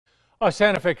A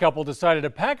Santa Fe couple decided to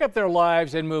pack up their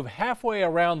lives and move halfway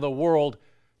around the world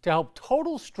to help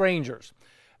total strangers.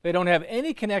 They don't have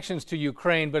any connections to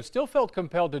Ukraine, but still felt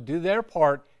compelled to do their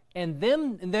part and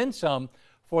then some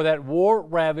for that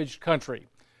war-ravaged country.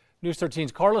 News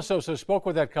 13's Carla Sosa spoke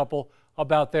with that couple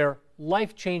about their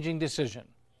life-changing decision.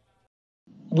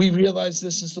 We realized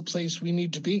this is the place we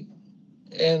need to be.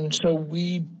 And so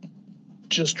we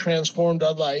just transformed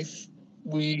our life.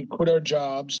 We quit our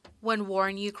jobs. When war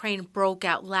in Ukraine broke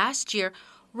out last year,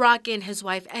 Rocky and his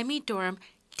wife, Emmy Durham,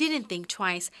 didn't think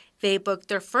twice. They booked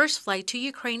their first flight to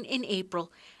Ukraine in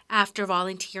April. After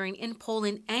volunteering in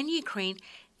Poland and Ukraine,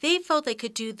 they felt they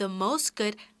could do the most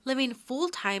good living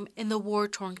full-time in the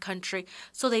war-torn country.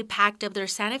 So they packed up their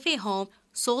Santa Fe home,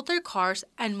 sold their cars,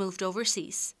 and moved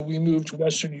overseas. We moved to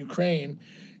Western Ukraine,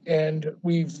 and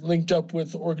we've linked up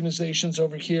with organizations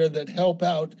over here that help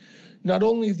out not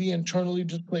only the internally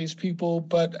displaced people,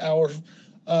 but our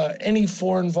any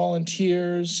foreign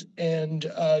volunteers and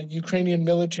Ukrainian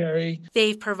military.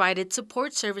 They've provided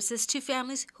support services to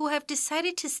families who have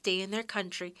decided to stay in their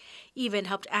country, even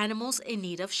helped animals in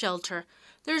need of shelter.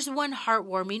 There's one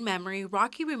heartwarming memory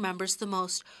Rocky remembers the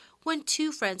most, when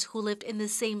two friends who lived in the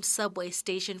same subway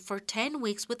station for 10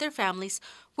 weeks with their families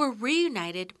were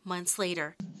reunited months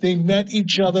later. They met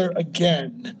each other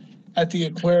again at the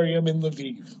aquarium in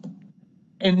Lviv.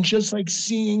 And just like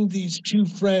seeing these two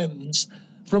friends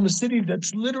from a city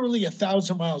that's literally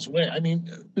 1,000 miles away. I mean,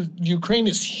 Ukraine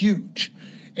is huge.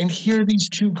 And here these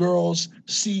two girls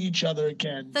see each other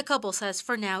again. The couple says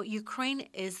for now, Ukraine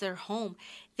is their home.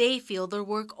 They feel their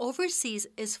work overseas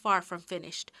is far from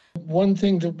finished. One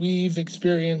thing that we've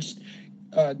experienced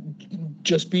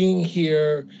just being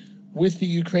here with the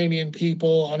Ukrainian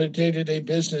people on a day-to-day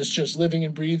business, just living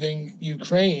and breathing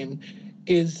Ukraine,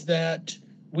 is that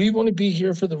we want to be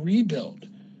here for the rebuild.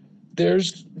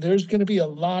 There's going to be a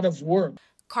lot of work.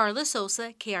 Carla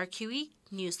Sosa, KRQE,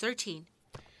 News 13.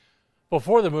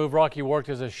 Before the move, Rocky worked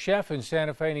as a chef in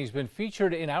Santa Fe, and he's been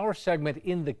featured in our segment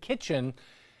In the Kitchen.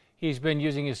 He's been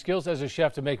using his skills as a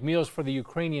chef to make meals for the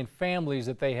Ukrainian families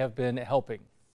that they have been helping.